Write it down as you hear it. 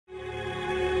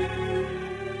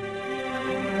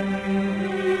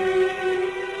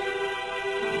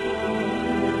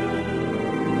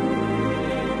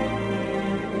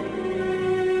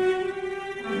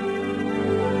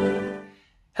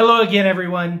Hello again,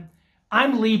 everyone.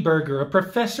 I'm Lee Berger, a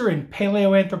professor in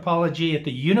paleoanthropology at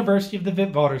the University of the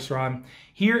Witwatersrand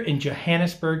here in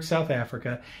Johannesburg, South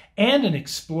Africa, and an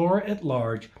explorer at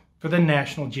large for the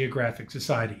National Geographic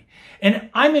Society. And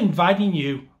I'm inviting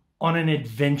you on an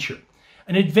adventure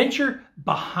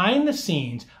behind the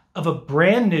scenes of a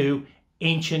brand new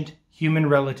ancient human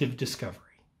relative discovery.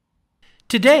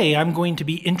 Today, I'm going to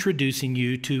be introducing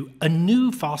you to a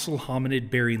new fossil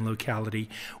hominid bearing locality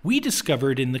we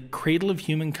discovered in the Cradle of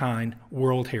Humankind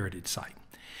World Heritage Site.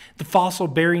 The fossil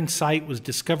bearing site was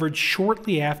discovered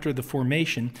shortly after the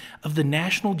formation of the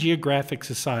National Geographic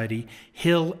Society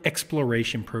Hill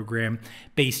Exploration Program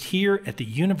based here at the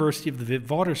University of the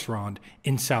Witwatersrand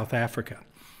in South Africa.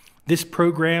 This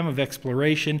program of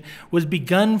exploration was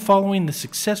begun following the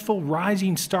successful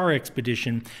Rising Star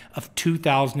expedition of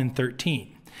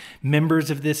 2013. Members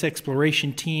of this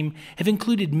exploration team have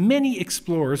included many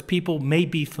explorers people may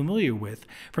be familiar with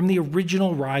from the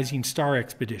original Rising Star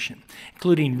expedition,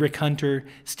 including Rick Hunter,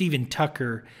 Stephen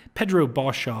Tucker, Pedro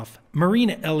Boshoff,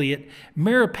 Marina Elliott,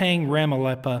 Maripang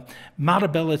Ramalepa,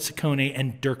 Matabele Sekone,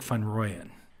 and Dirk van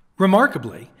Rooyen.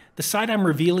 Remarkably, the site I'm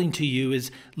revealing to you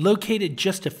is located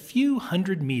just a few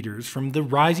hundred meters from the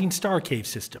Rising Star cave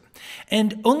system,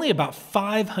 and only about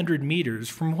 500 meters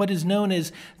from what is known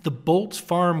as the Bolt's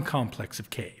Farm complex of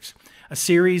caves, a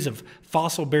series of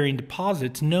fossil-bearing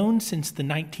deposits known since the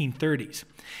 1930s.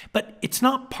 But it's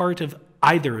not part of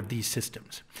either of these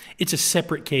systems. It's a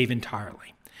separate cave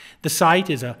entirely. The site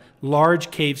is a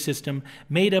large cave system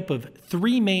made up of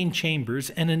 3 main chambers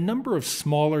and a number of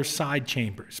smaller side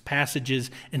chambers,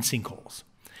 passages, and sinkholes.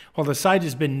 While the site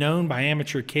has been known by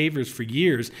amateur cavers for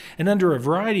years and under a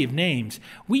variety of names,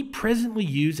 we presently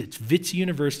use its Wits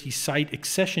University site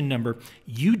accession number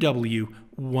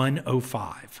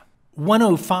UW105.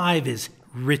 105 is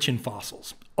rich in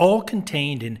fossils, all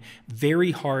contained in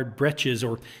very hard breccias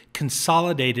or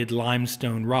consolidated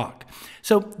limestone rock.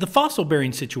 So the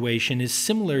fossil-bearing situation is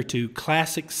similar to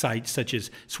classic sites such as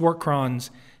Swartkrans,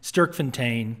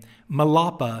 Sterkfontein,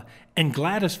 Malapa, and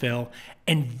Gladysville,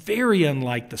 and very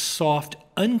unlike the soft,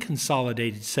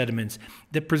 unconsolidated sediments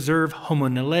that preserve Homo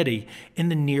naledi in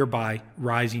the nearby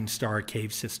Rising Star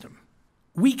cave system.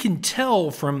 We can tell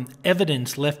from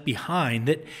evidence left behind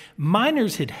that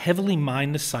miners had heavily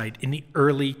mined the site in the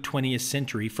early 20th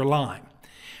century for lime.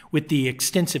 With the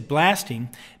extensive blasting,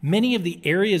 many of the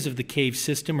areas of the cave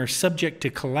system are subject to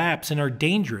collapse and are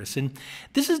dangerous, and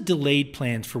this has delayed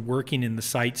plans for working in the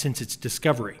site since its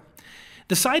discovery.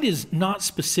 The site is not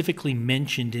specifically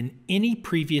mentioned in any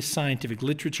previous scientific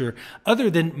literature other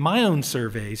than my own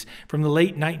surveys from the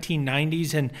late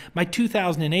 1990s and my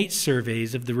 2008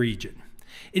 surveys of the region.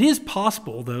 It is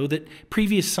possible, though, that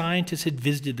previous scientists had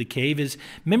visited the cave as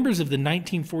members of the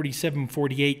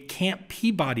 1947-48 Camp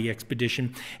Peabody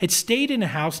expedition had stayed in a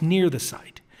house near the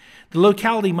site. The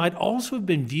locality might also have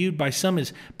been viewed by some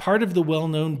as part of the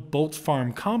well-known Bolt's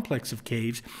Farm complex of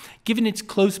caves, given its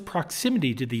close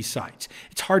proximity to these sites.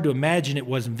 It's hard to imagine it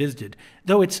wasn't visited,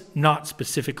 though it's not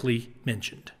specifically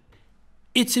mentioned.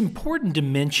 It's important to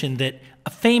mention that a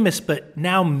famous but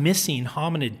now missing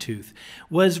hominid tooth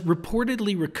was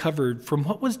reportedly recovered from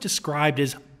what was described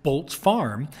as Bolt's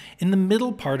Farm in the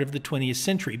middle part of the 20th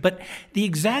century, but the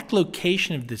exact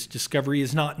location of this discovery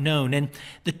is not known and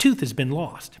the tooth has been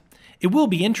lost. It will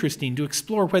be interesting to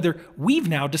explore whether we've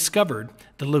now discovered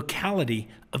the locality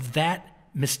of that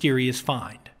mysterious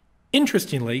find.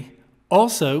 Interestingly,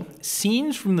 also,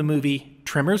 scenes from the movie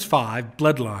Tremors 5,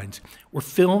 Bloodlines, were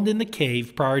filmed in the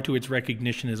cave prior to its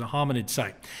recognition as a hominid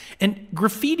site, and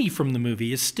graffiti from the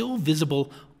movie is still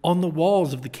visible on the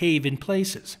walls of the cave in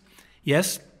places.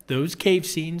 Yes, those cave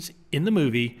scenes in the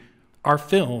movie are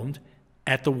filmed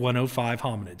at the 105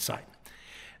 hominid site.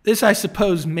 This, I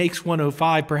suppose, makes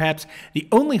 105 perhaps the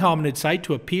only hominid site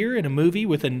to appear in a movie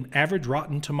with an average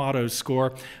Rotten Tomatoes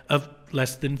score of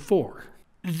less than 4.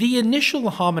 The initial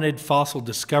hominid fossil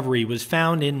discovery was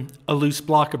found in a loose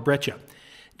block of breccia,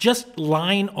 just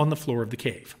lying on the floor of the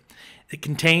cave. It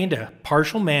contained a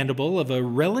partial mandible of a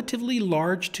relatively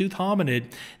large tooth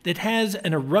hominid that has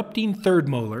an erupting third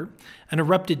molar, an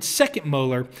erupted second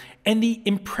molar, and the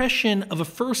impression of a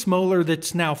first molar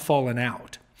that's now fallen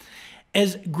out.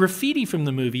 As graffiti from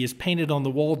the movie is painted on the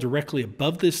wall directly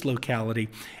above this locality,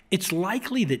 it's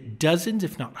likely that dozens,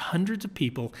 if not hundreds of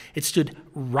people had stood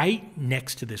right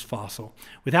next to this fossil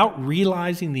without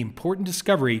realizing the important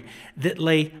discovery that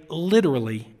lay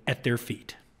literally at their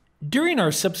feet. During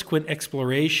our subsequent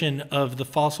exploration of the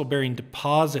fossil-bearing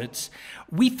deposits,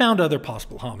 we found other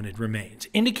possible hominid remains,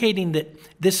 indicating that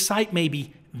this site may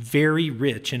be very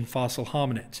rich in fossil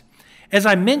hominids. As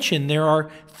I mentioned, there are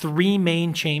 3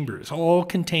 main chambers, all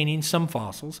containing some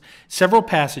fossils, several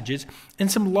passages,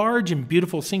 and some large and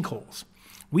beautiful sinkholes.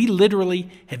 We literally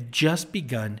have just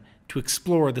begun to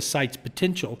explore the site's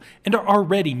potential and are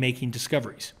already making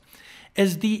discoveries.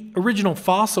 As the original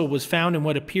fossil was found in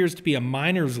what appears to be a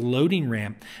miner's loading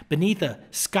ramp beneath a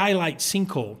skylight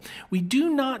sinkhole, we do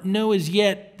not know as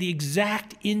yet the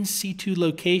exact in situ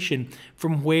location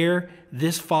from where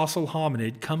this fossil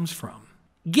hominid comes from.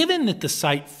 Given that the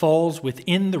site falls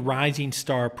within the rising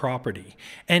star property,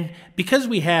 and because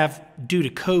we have, due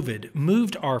to COVID,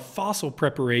 moved our fossil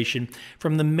preparation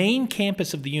from the main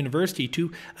campus of the university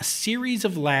to a series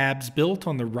of labs built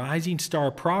on the rising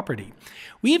star property,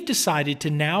 we have decided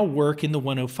to now work in the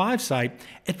 105 site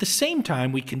at the same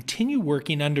time we continue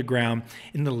working underground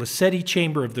in the Naledi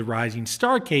chamber of the rising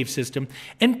star cave system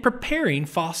and preparing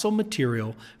fossil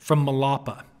material from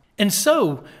Malapa. And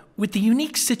so, with the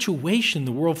unique situation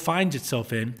the world finds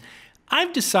itself in,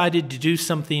 I've decided to do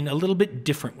something a little bit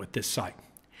different with this site.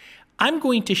 I'm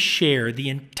going to share the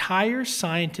entire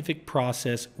scientific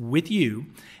process with you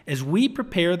as we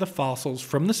prepare the fossils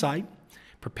from the site,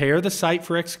 prepare the site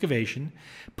for excavation,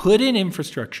 put in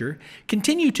infrastructure,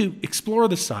 continue to explore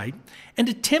the site, and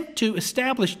attempt to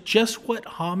establish just what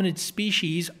hominid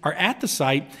species are at the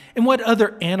site and what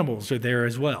other animals are there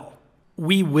as well.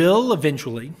 We will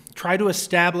eventually try to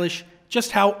establish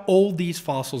just how old these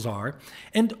fossils are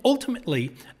and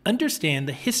ultimately understand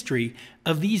the history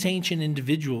of these ancient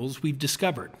individuals we've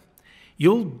discovered.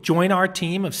 You'll join our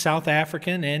team of South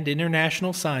African and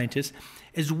international scientists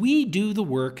as we do the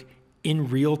work in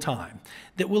real time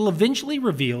that will eventually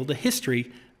reveal the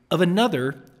history of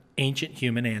another ancient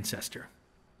human ancestor.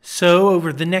 So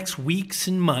over the next weeks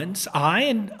and months, I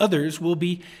and others will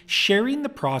be sharing the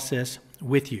process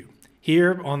with you,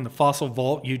 here on the Fossil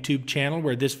Vault YouTube channel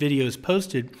where this video is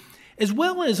posted, as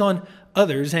well as on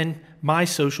others and my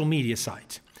social media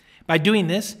sites. By doing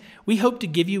this, we hope to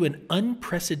give you an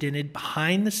unprecedented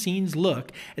behind-the-scenes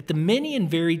look at the many and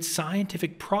varied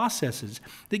scientific processes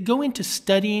that go into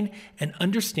studying and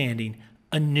understanding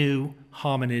a new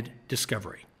hominid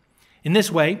discovery. In this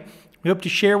way, we hope to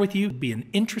share with you an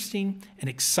interesting and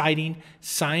exciting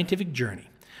scientific journey,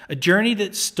 a journey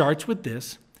that starts with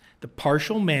this: the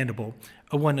partial mandible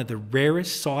of one of the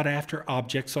rarest sought-after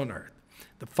objects on Earth,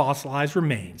 the fossilized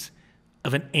remains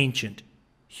of an ancient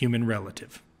human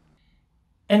relative.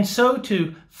 And so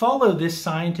to follow this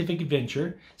scientific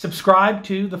adventure, subscribe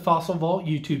to the Fossil Vault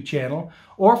YouTube channel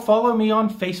or follow me on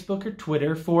Facebook or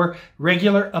Twitter for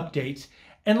regular updates,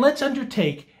 and let's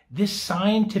undertake this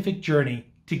scientific journey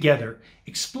together,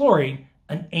 exploring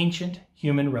an ancient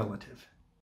human relative.